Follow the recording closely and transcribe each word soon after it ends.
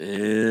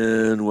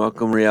And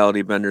welcome,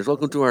 reality benders.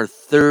 Welcome to our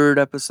third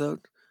episode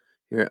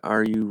here at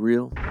Are You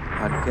Real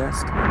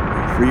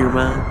podcast. Free your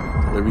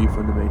mind, deliver you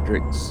from the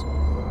matrix,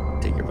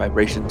 take your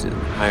vibration to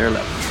higher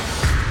levels.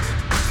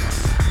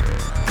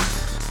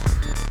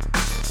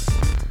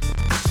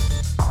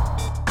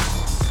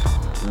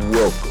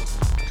 Welcome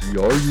to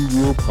the Are You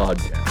Real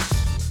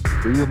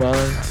podcast. Free your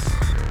mind,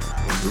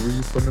 deliver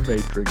you from the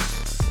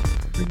matrix,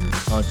 bring your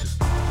consciousness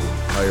to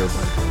a higher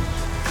vibration.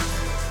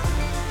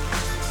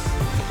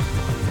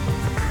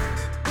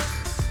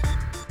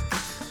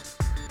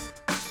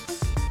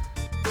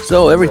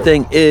 So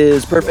everything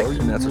is perfect,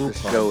 and that's what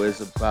this show is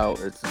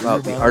about. It's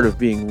about the art of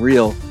being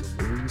real.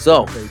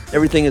 So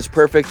everything is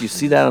perfect. You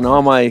see that on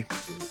all my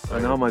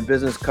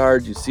business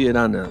cards. You see it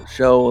on the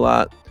show a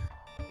lot.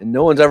 And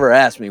no one's ever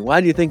asked me,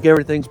 why do you think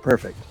everything's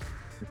perfect?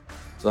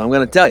 So I'm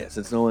going to tell you,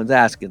 since no one's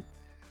asking.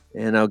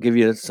 And I'll give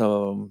you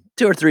some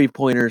 2 or 3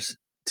 pointers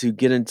to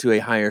get into a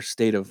higher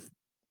state of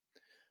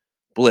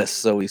bliss,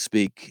 so we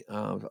speak,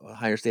 a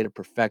higher state of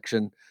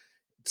perfection,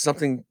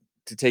 something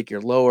to take your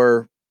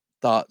lower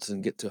thoughts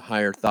and get to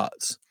higher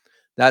thoughts.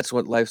 That's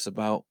what life's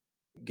about,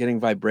 getting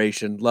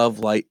vibration, love,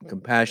 light, and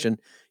compassion.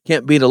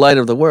 Can't be the light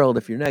of the world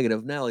if you're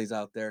negative Nellies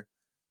out there.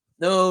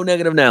 No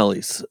negative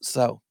Nellies.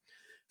 So,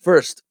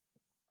 first,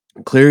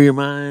 clear your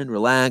mind,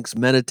 relax,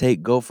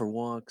 meditate, go for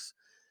walks.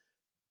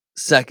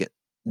 Second,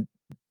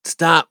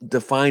 stop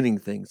defining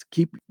things.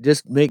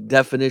 Just make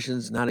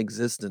definitions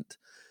non-existent.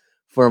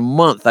 For a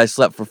month, I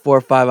slept for 4 or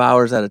 5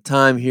 hours at a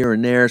time here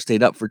and there,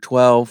 stayed up for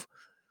 12,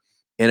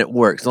 and it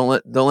works.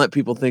 Don't let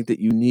people think that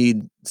you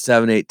need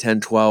 7, 8, 10,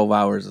 12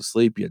 hours of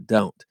sleep. You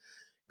don't.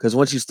 Because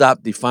once you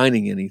stop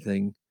defining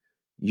anything,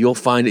 you'll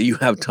find that you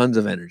have tons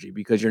of energy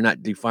because you're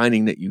not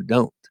defining that you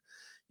don't.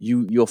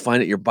 You'll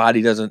find that your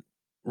body doesn't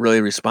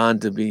really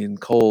respond to being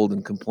cold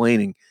and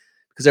complaining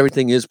because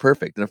everything is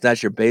perfect. And if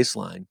that's your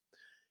baseline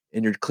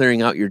and you're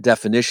clearing out your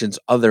definitions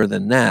other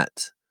than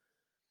that,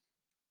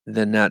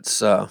 then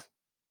that's a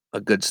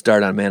good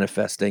start on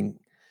manifesting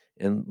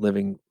and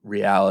living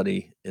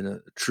reality in a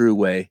true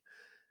way.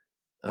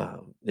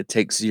 It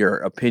takes your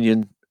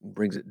opinion,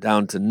 brings it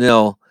down to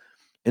nil,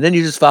 and then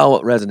you just follow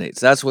what resonates.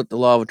 That's what the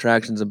law of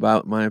attraction is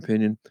about, in my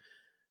opinion.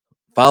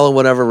 Follow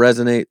whatever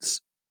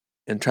resonates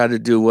and try to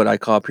do what I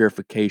call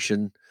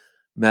purification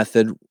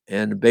method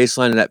and the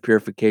baseline of that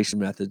purification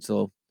method.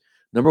 So,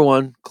 number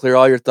one, clear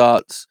all your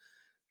thoughts,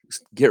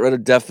 get rid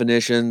of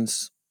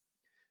definitions.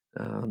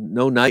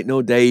 No night,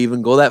 no day,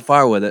 even go that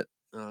far with it.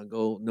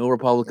 Go no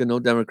Republican, no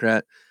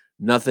Democrat.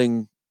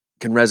 Nothing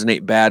can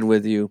resonate bad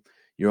with you.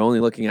 You're only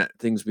looking at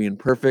things being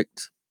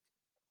perfect.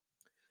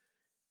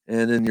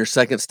 And then your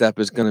second step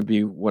is going to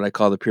be what I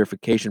call the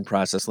purification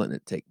process, letting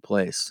it take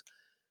place.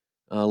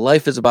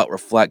 Life is about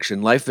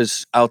reflection. Life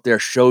is out there,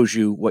 shows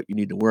you what you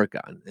need to work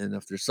on. And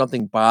if there's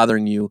something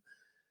bothering you,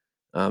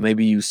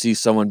 maybe you see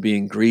someone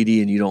being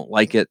greedy and you don't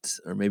like it,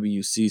 or maybe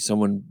you see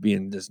someone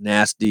being just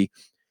nasty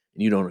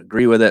and you don't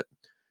agree with it.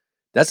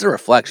 That's a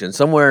reflection.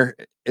 Somewhere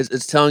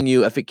it's telling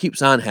you if it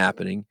keeps on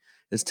happening,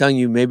 it's telling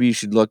you maybe you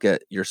should look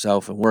at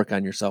yourself and work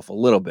on yourself a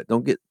little bit.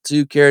 Don't get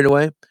too carried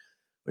away,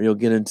 or you'll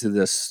get into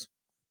this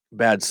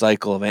bad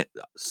cycle of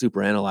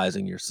super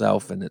analyzing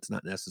yourself, and it's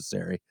not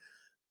necessary.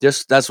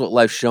 Just that's what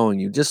life's showing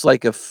you. Just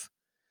like if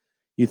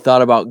you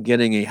thought about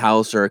getting a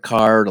house or a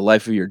car, or the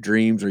life of your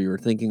dreams, or you were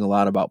thinking a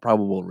lot about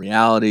probable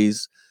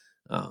realities,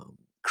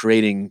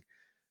 creating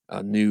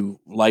a new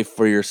life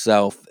for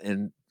yourself,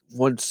 and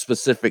one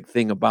specific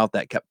thing about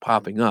that kept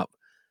popping up,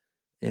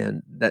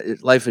 and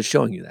life is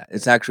showing you that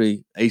it's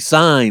actually a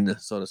sign,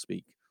 so to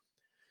speak.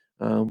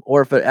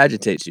 Or if it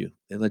agitates you,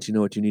 it lets you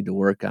know what you need to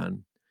work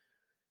on.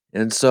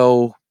 And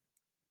so,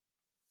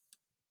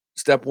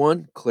 step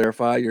one,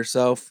 clarify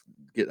yourself,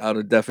 get out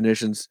of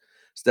definitions.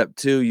 Step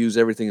two, use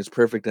everything as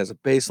perfect as a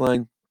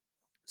baseline.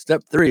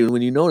 Step three,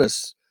 when you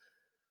notice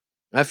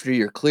after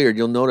you're cleared,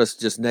 you'll notice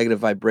just negative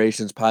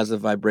vibrations, positive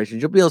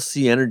vibrations. You'll be able to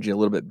see energy a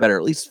little bit better,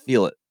 at least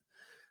feel it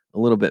a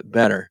little bit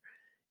better.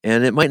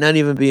 And it might not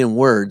even be in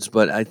words,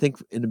 but I think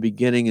in the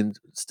beginning, and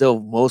still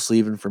mostly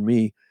even for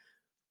me,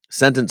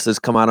 sentences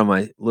come out of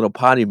my little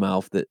potty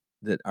mouth that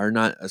are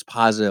not as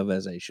positive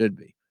as they should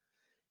be.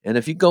 And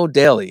if you go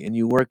daily and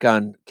you work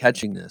on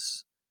catching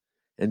this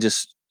and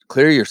just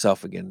clear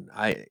yourself again,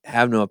 I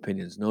have no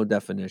opinions, no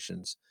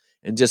definitions,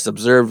 and just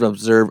observe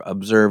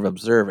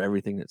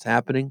everything that's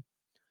happening.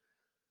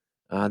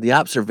 The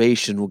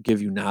observation will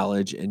give you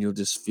knowledge and you'll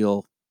just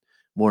feel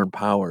more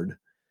empowered.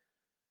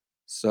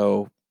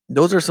 So,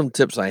 those are some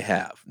tips I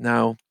have.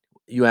 Now,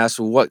 you ask,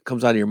 well, what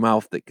comes out of your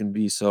mouth that can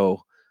be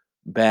so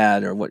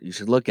bad or what you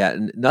should look at?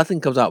 And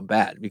nothing comes out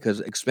bad because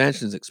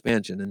expansion is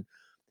expansion. And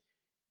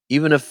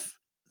even if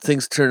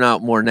things turn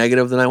out more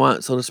negative than I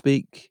want, so to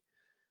speak,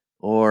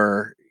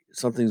 or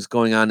something's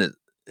going on that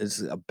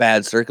is a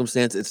bad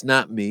circumstance, it's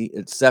not me.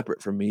 It's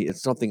separate from me.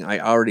 It's something I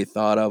already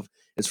thought of.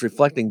 It's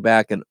reflecting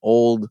back an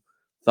old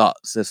thought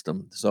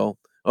system. So,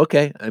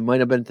 okay, I might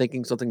have been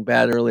thinking something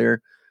bad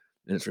earlier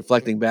and it's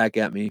reflecting back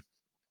at me.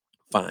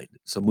 Fine.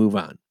 So move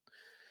on.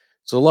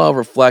 So, law of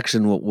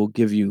reflection will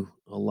give you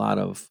a lot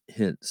of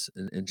hints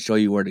and show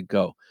you where to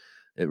go.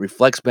 It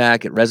reflects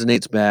back, it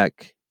resonates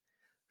back.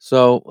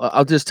 So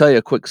I'll just tell you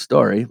a quick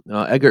story.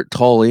 Eggert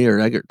Tolle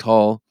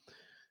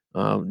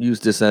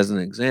used this as an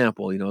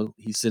example.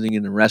 He's sitting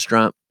in a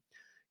restaurant.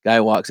 Guy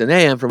walks in,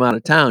 "Hey, I'm from out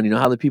of town.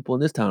 How are the people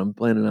in this town? I'm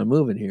planning on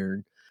moving here."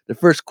 And the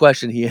first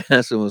question he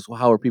asked him was, "Well,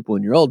 how are people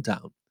in your old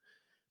town?"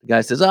 The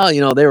guy says,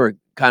 "Oh, they were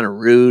kind of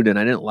rude and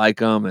I didn't like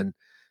them. And,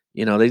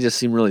 they just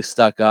seem really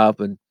stuck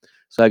up." And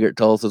so Eggert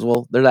Tolle says,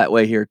 "Well, they're that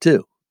way here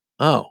too."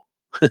 Oh,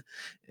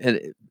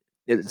 and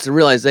it's a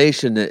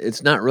realization that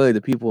it's not really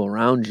the people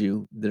around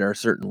you that are a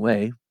certain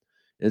way.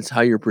 It's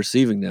how you're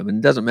perceiving them. And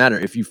it doesn't matter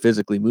if you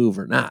physically move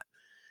or not.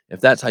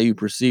 If that's how you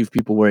perceive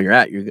people where you're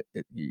at,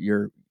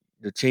 you're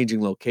the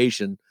changing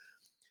location.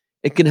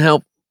 It can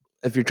help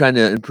if you're trying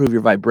to improve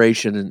your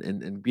vibration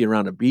and be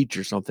around a beach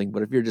or something.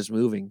 But if you're just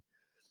moving,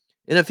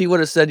 and if he would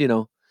have said,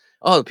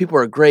 "Oh, the people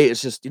are great.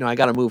 It's just, I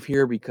got to move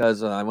here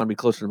because I want to be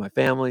closer to my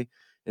family."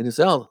 And you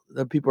say, "Oh,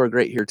 the people are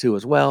great here too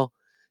as well."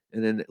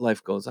 And then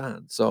life goes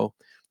on. So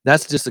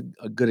that's just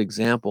a good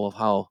example of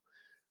how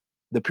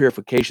the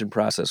purification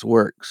process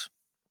works.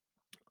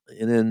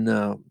 And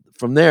then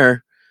from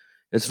there,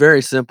 it's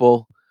very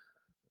simple.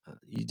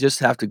 You just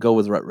have to go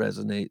with what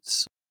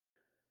resonates.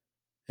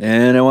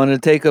 And I want to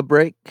take a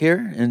break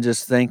here and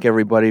just thank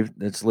everybody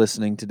that's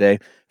listening today.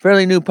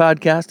 Fairly new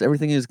podcast.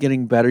 Everything is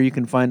getting better. You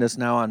can find us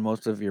now on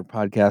most of your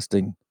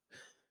podcasting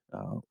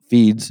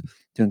feeds,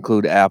 to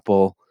include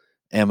Apple,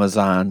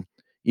 Amazon,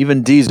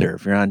 even Deezer.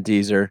 If you're on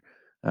Deezer,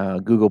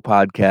 Google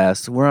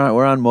Podcasts, we're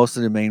on most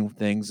of the main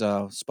things.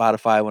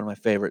 Spotify, one of my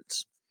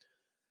favorites.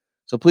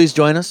 So please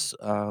join us.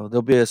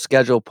 There'll be a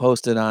schedule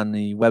posted on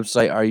the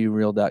website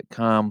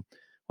areyoureal.com.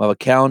 We'll have a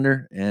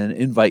calendar and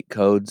invite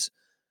codes.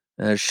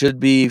 It should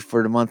be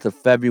for the month of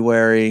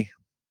February,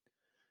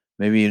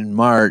 maybe in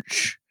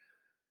March,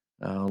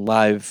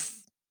 live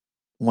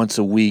once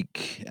a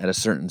week at a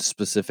certain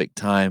specific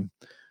time.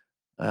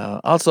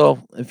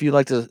 Also, if you'd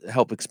like to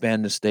help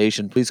expand the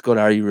station, please go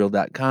to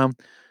areyoureal.com.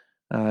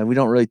 We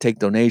don't really take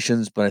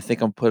donations, but I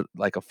think I'm put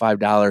like a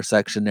 $5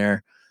 section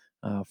there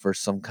for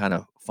some kind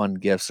of fun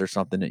gifts or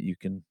something that you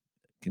can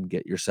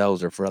get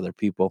yourselves or for other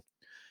people,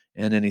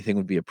 and anything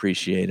would be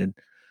appreciated.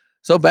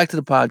 So back to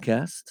the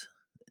podcast.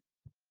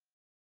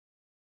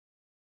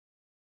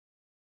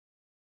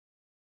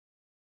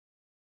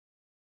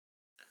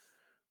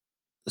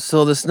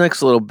 So this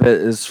next little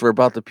bit is for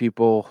about the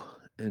people,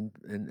 and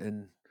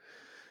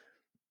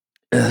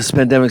this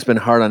pandemic's been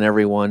hard on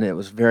everyone. It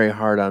was very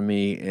hard on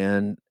me,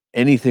 and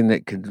anything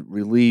that could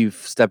relieve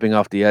stepping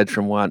off the edge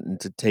from wanting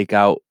to take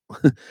out.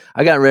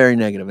 I got very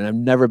negative, and I've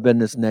never been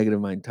this negative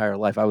my entire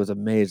life. I was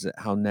amazed at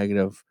how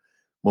negative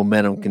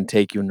momentum can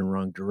take you in the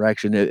wrong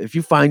direction. If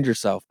you find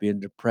yourself being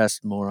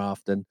depressed more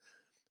often,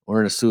 or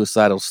in a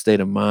suicidal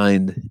state of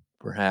mind,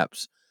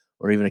 perhaps,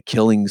 or even a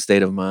killing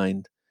state of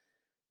mind,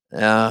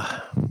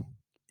 uh,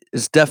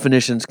 its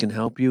definitions can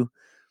help you.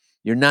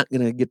 You're not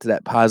gonna get to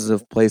that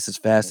positive place as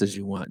fast as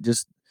you want.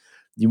 Just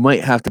you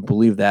might have to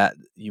believe that.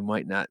 You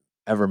might not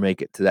ever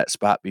make it to that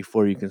spot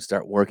before you can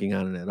start working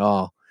on it at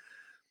all.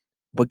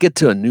 But get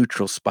to a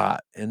neutral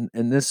spot. And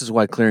this is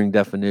why clearing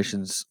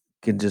definitions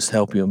can just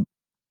help you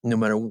no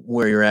matter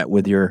where you're at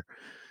with your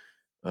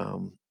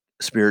um,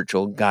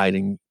 spiritual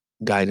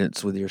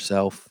guidance with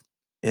yourself.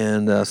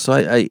 And so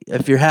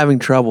if you're having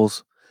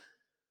troubles,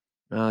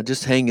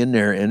 just hang in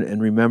there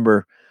and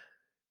remember.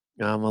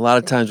 A lot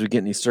of times we get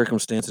in these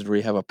circumstances where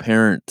you have a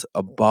parent,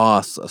 a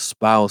boss, a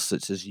spouse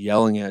that's just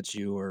yelling at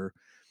you or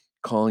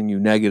calling you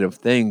negative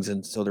things,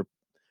 and so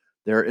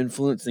they're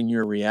influencing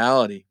your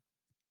reality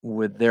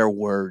with their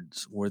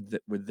words, with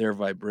their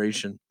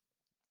vibration.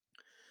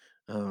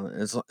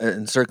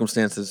 In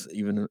circumstances,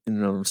 even in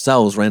and of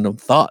themselves, random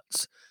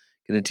thoughts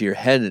get into your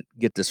head and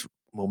get this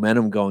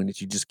momentum going that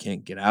you just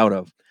can't get out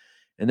of,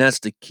 and that's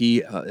the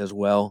key as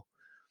well.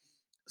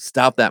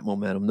 Stop that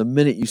momentum. The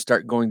minute you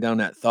start going down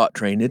that thought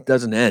train, it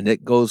doesn't end.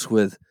 It goes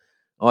with,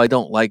 "Oh, I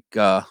don't like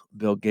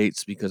Bill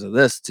Gates because of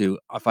this," to,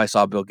 "If I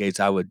saw Bill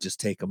Gates, I would just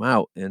take him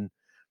out." And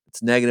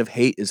it's negative.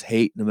 Hate is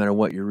hate, no matter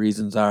what your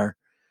reasons are.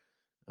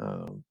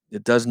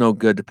 It does no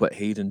good to put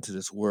hate into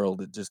this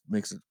world. It just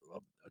makes it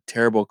a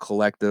terrible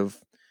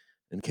collective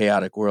and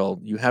chaotic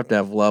world. You have to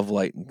have love,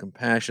 light, and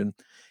compassion.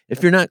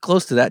 If you're not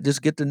close to that,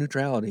 just get to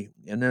neutrality,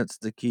 and that's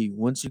the key.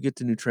 Once you get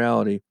to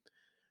neutrality,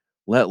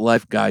 let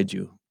life guide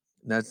you.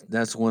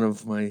 That's one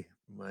of my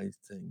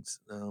things.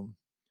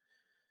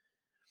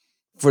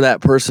 For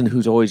that person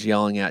who's always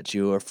yelling at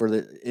you, or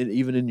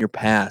even in your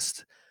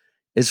past,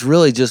 it's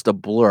really just a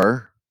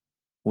blur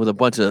with a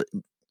bunch of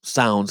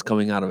sounds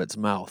coming out of its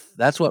mouth.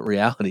 That's what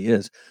reality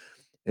is.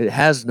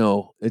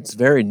 It's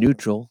very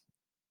neutral.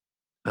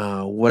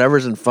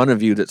 Whatever's in front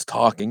of you that's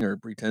talking or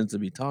pretends to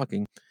be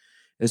talking,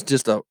 it's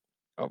just a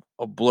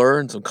blur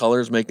and some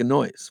colors making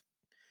noise.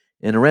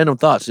 And a random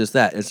thought's just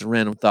that. It's a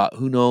random thought.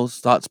 Who knows?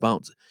 Thoughts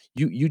bounce.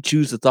 You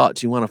choose the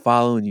thoughts you want to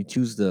follow, and you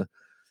choose the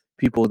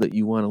people that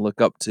you want to look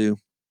up to.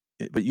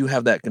 But you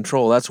have that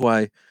control. That's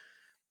why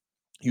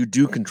you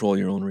do control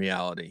your own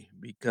reality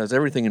because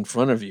everything in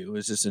front of you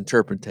is just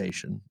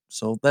interpretation.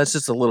 So that's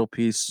just a little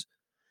piece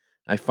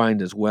I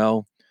find as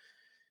well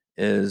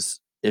is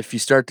if you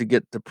start to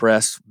get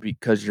depressed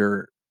because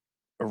you're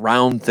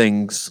around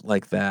things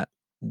like that,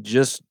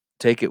 just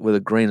take it with a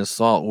grain of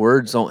salt.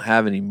 Words don't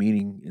have any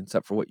meaning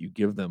except for what you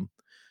give them.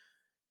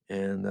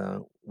 And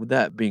with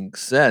that being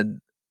said,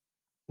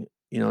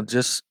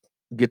 just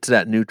get to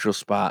that neutral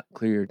spot,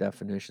 clear your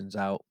definitions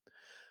out.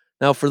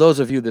 Now, for those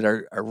of you that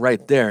are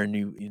right there and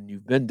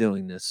you've been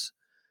doing this,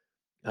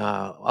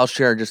 I'll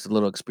share just a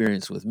little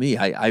experience with me.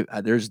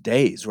 There's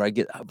days where I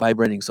get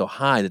vibrating so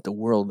high that the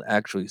world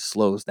actually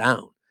slows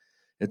down.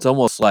 It's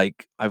almost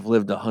like I've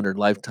lived 100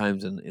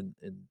 lifetimes in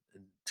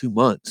 2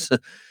 months.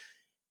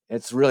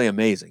 It's really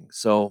amazing.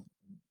 So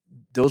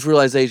those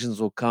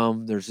realizations will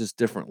come. There's just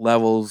different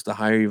levels. The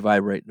higher you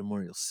vibrate, the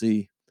more you'll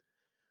see.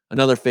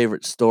 Another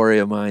favorite story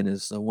of mine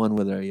is the one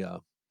with a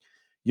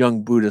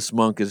young Buddhist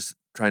monk is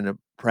trying to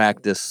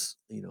practice,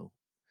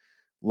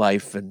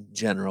 life in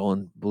general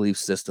and belief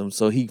systems.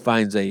 So he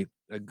finds a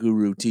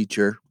guru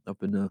teacher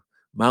up in the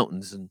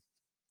mountains, and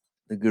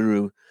the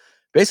guru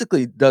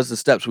basically does the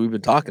steps we've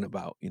been talking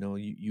about.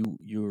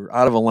 You're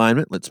out of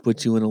alignment. Let's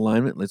put you in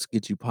alignment. Let's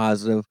get you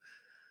positive.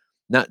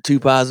 Not too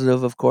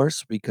positive, of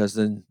course, because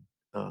then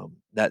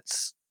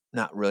that's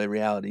not really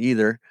reality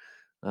either.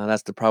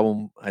 That's the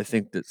problem I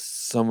think that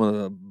some of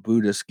the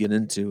Buddhists get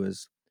into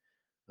is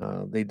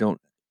they don't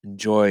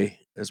enjoy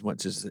as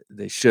much as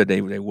they should.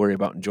 They worry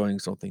about enjoying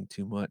something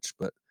too much.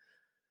 But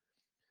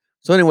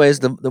so, anyways,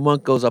 the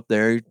monk goes up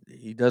there.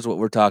 He does what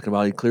we're talking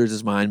about. He clears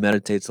his mind,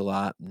 meditates a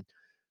lot, and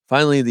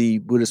finally, the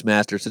Buddhist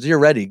master says, "You're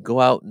ready.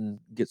 Go out and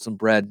get some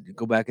bread.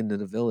 Go back into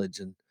the village."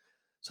 And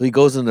so he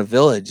goes in the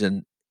village,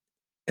 and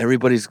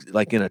everybody's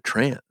like in a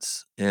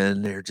trance,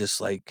 and they're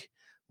just like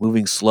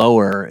moving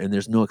slower, and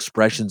there's no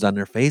expressions on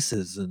their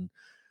faces, and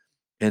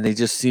they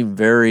just seem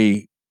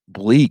very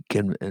bleak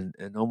and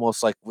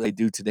almost like what they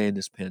do today in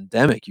this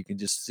pandemic. You can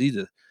just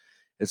see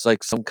it's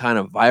like some kind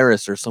of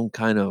virus or some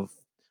kind of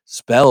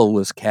spell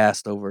was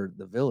cast over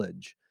the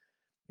village.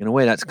 In a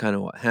way, that's kind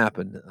of what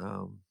happened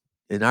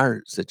in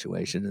our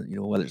situation.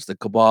 Whether it's the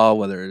cabal,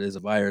 whether it is a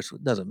virus,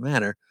 it doesn't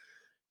matter.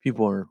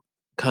 People are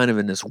kind of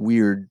in this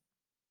weird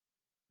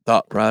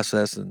thought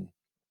process, and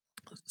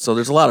so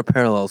there's a lot of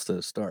parallels to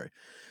the story.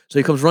 So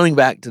he comes running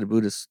back to the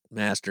Buddhist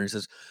master and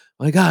says,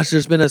 "My gosh,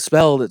 there's been a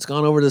spell that's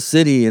gone over the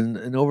city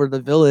and over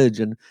the village,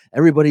 and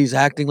everybody's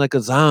acting like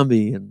a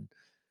zombie." And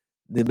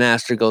the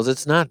master goes,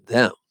 "It's not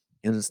them,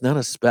 and it's not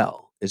a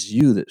spell. It's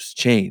you that's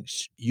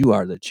changed. You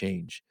are the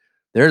change.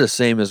 They're the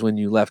same as when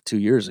you left 2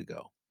 years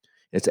ago.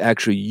 It's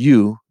actually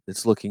you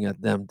that's looking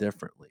at them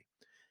differently."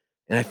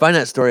 And I find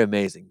that story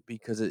amazing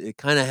because it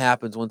kind of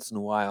happens once in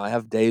a while. I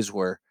have days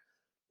where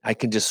I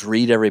can just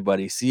read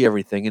everybody, see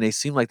everything, and they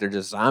seem like they're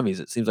just zombies.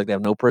 It seems like they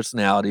have no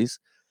personalities.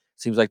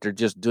 Seems like they're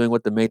just doing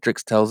what the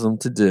Matrix tells them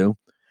to do.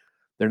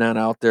 They're not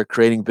out there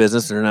creating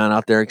business. They're not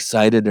out there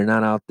excited. They're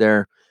not out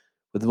there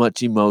with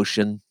much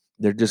emotion.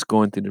 They're just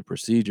going through the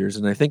procedures,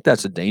 and I think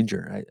that's a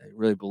danger. I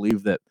really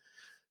believe that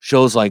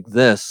shows like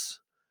this,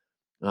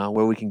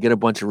 where we can get a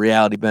bunch of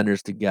reality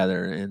benders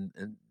together,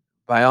 and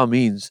by all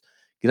means,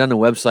 get on the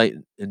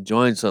website and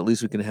join, so at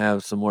least we can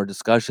have some more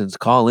discussions.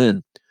 Call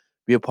in,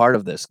 be a part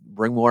of this,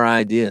 bring more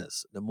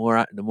ideas. The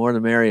more the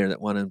merrier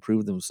that want to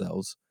improve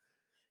themselves.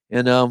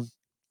 And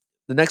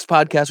the next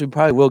podcast, we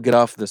probably will get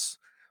off this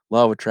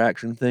law of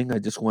attraction thing. I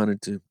just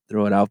wanted to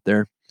throw it out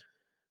there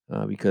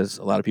because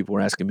a lot of people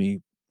were asking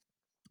me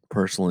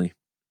personally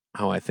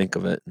how I think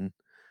of it. And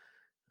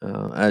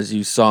as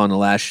you saw in the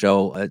last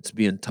show, it's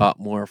being taught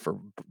more for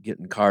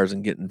getting cars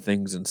and getting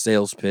things and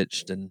sales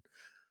pitched and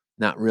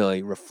not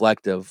really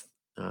reflective.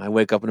 I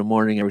wake up in the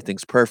morning,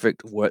 everything's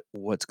perfect.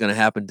 What's going to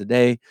happen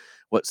today?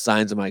 What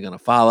signs am I going to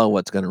follow?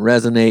 What's going to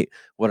resonate?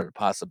 What are the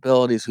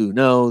possibilities? Who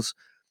knows?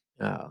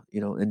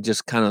 And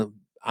just kind of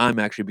I'm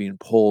actually being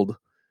pulled,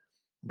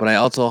 but I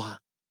also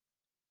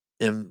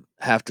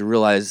have to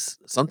realize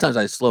sometimes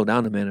I slow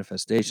down the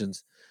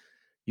manifestations.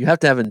 You have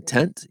to have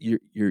intent.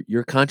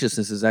 Your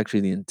consciousness is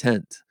actually the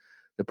intent.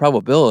 The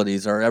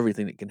probabilities are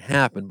everything that can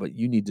happen, but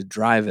you need to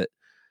drive it.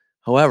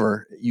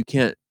 However, you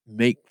can't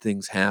make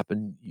things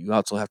happen. You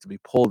also have to be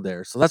pulled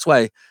there. So that's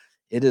why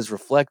it is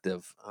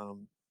reflective.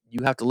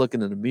 You have to look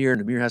into the mirror,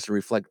 and the mirror has to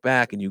reflect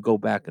back, and you go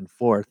back and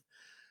forth.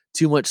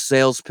 Too much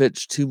sales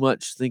pitch, too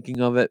much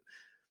thinking of it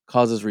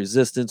causes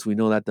resistance. We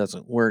know that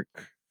doesn't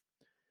work.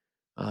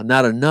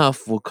 Not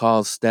enough will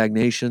cause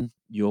stagnation.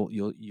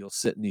 You'll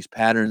sit in these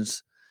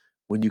patterns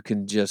when you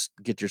can just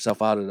get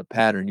yourself out of the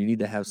pattern. You need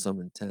to have some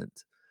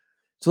intent.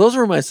 So those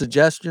are my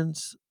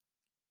suggestions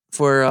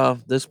for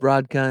this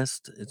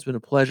broadcast. It's been a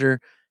pleasure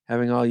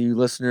having all you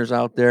listeners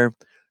out there.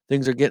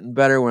 Things are getting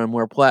better. We're on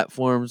more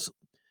platforms.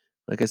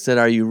 Like I said,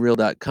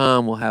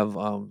 areoureal.com will have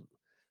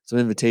some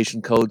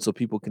invitation codes so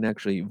people can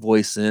actually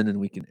voice in and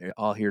we can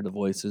all hear the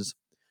voices.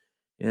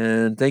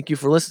 And thank you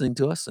for listening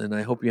to us. And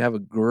I hope you have a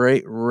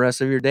great rest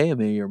of your day. And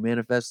may your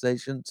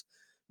manifestations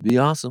be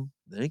awesome.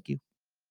 Thank you.